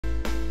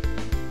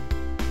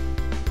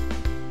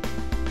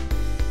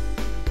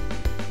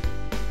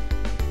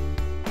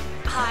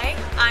Hi,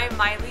 I'm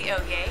Maile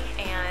Ohye,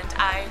 and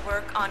I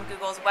work on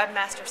Google's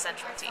Webmaster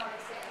Central team.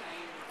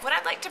 What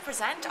I'd like to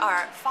present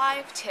are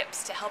 5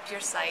 tips to help your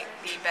site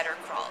be better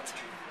crawled.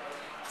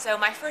 So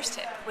my first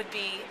tip would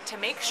be to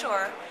make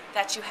sure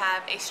that you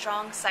have a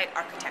strong site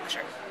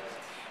architecture.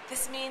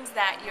 This means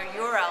that your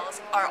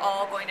URLs are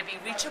all going to be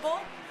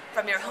reachable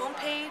from your home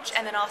page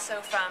and then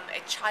also from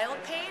a child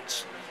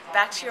page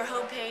back to your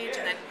home page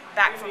and then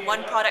back from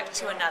one product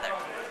to another.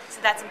 So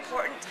that's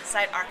important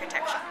site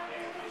architecture.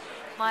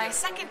 My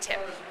second tip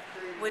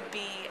would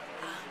be,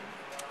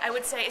 I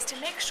would say, is to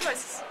make sure,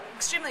 it's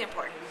extremely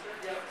important,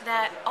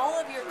 that all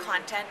of your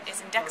content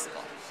is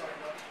indexable.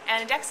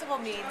 And indexable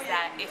means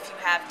that if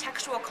you have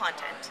textual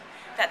content,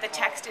 that the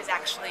text is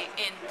actually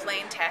in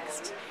plain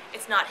text,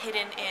 it's not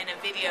hidden in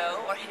a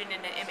video or hidden in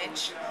an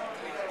image.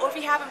 Or if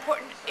you have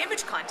important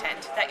image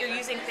content, that you're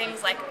using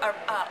things like an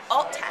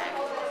alt tag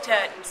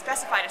to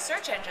specify to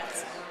search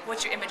engines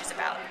what your image is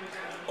about.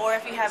 Or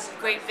if you have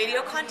great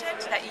video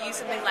content, that you use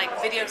something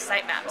like video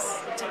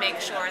sitemaps to make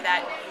sure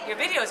that your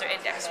videos are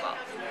indexed well.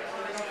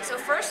 So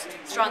first,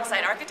 strong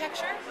site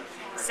architecture.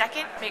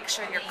 Second, make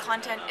sure your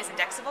content is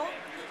indexable.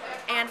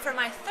 And for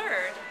my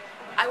third,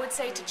 I would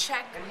say to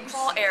check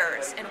crawl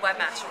errors in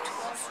Webmaster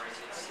Tools.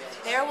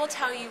 There will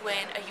tell you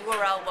when a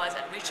URL was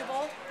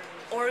unreachable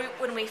or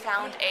when we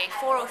found a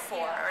 404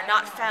 or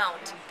not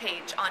found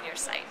page on your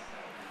site.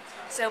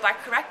 So by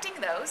correcting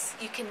those,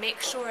 you can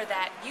make sure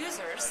that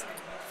users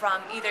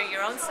from either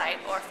your own site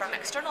or from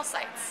external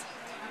sites,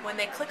 when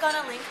they click on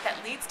a link that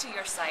leads to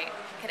your site,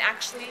 can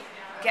actually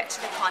get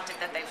to the content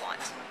that they want.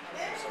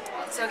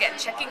 So again,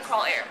 checking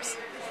crawl errors.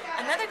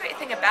 Another great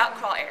thing about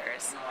crawl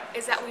errors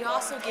is that we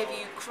also give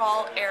you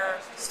crawl error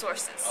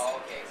sources,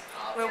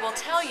 where we'll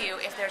tell you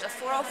if there's a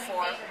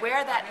 404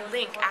 where that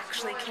link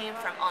actually came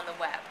from on the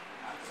web.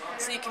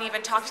 So you can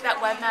even talk to that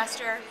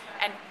webmaster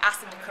and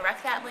ask them to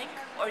correct that link,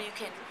 or you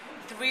can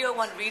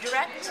 301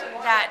 redirect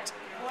that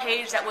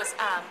page that was,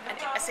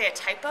 say, a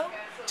typo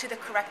to the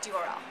correct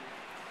URL.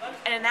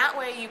 And in that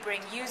way, you bring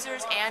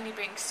users and you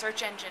bring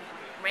search engine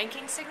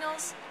ranking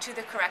signals to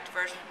the correct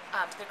version,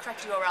 to the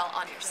correct URL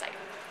on your site.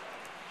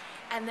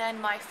 And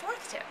then my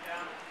fourth tip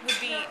would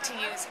be to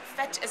use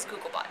Fetch as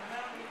Googlebot.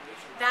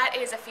 That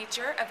is a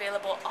feature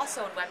available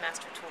also in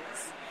Webmaster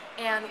Tools.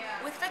 And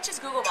with Fetch as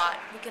Googlebot,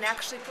 we can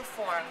actually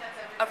perform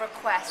a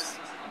request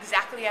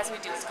exactly as we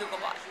do with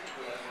Googlebot.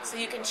 So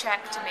you can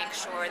check to make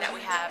sure that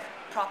we have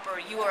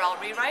proper URL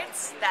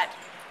rewrites, that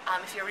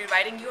if you're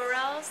rewriting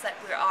URLs, that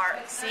we are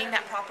seeing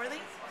that properly.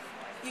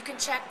 You can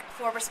check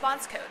for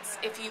response codes.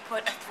 If you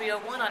put a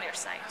 301 on your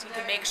site, you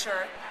can make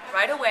sure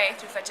right away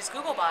through Fetch as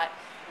Googlebot,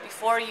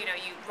 before you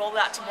roll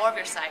it out to more of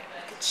your site,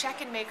 you can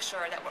check and make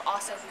sure that we're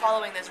also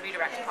following those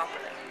redirects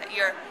properly, that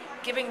you're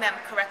giving them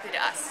correctly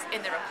to us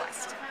in the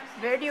request.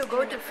 Where do you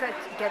go to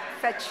get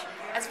Fetch?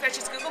 As Fetch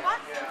as Googlebot?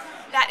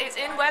 That is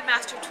in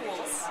Webmaster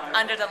Tools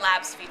under the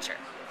Labs feature,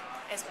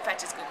 is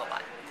Fetch as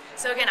Googlebot.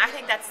 So again, I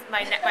think that's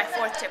my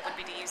fourth tip would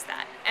be to use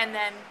that. And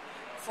then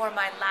for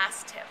my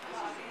last tip,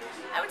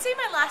 I would say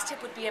my last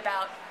tip would be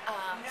about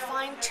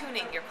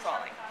fine-tuning your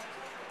crawling.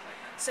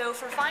 So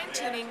for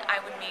fine-tuning,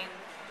 I would mean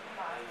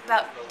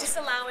about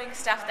disallowing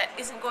stuff that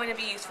isn't going to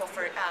be useful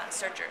for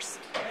searchers.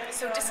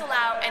 So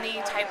disallow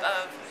any type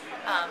of,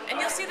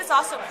 and you'll see this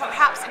also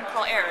perhaps in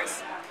crawl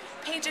errors,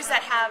 pages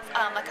that have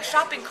like a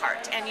shopping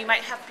cart, and you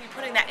might have to be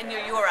putting that in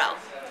your URL.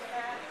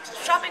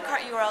 Shopping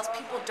cart URLs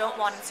people don't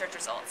want in search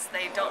results.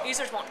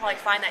 Users won't probably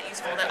find that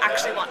useful. They'll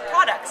actually want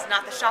products,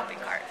 not the shopping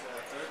cart.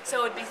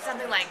 So it would be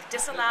something like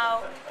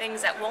disallow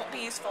things that won't be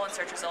useful in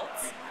search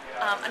results.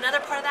 Another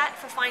part of that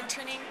for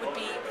fine-tuning would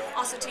be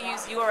also to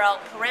use URL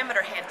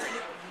parameter handling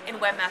in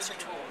Webmaster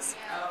Tools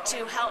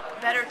to help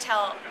better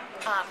tell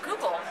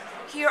Google,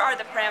 here are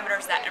the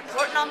parameters that are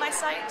important on my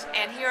site,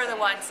 and here are the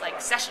ones like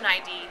session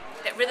ID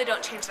that really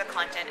don't change the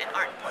content and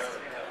aren't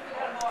important.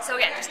 So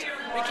again, just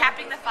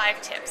recapping the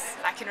 5 tips,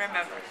 if I can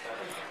remember.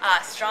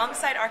 Strong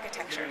site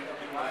architecture.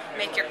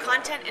 Make your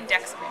content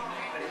indexable.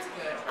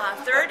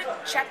 Third,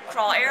 check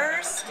crawl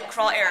errors,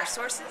 crawl error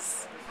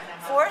sources.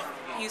 Fourth,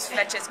 use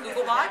Fetch as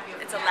Googlebot.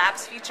 It's a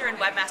Labs feature in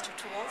Webmaster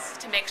Tools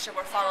to make sure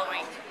we're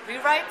following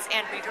rewrites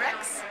and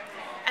redirects.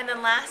 And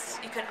then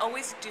last, you can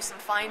always do some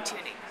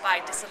fine-tuning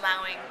by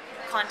disallowing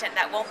content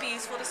that won't be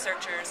useful to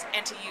searchers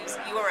and to use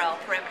URL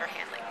parameter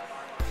handling.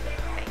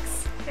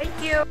 Thanks.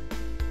 Thank you.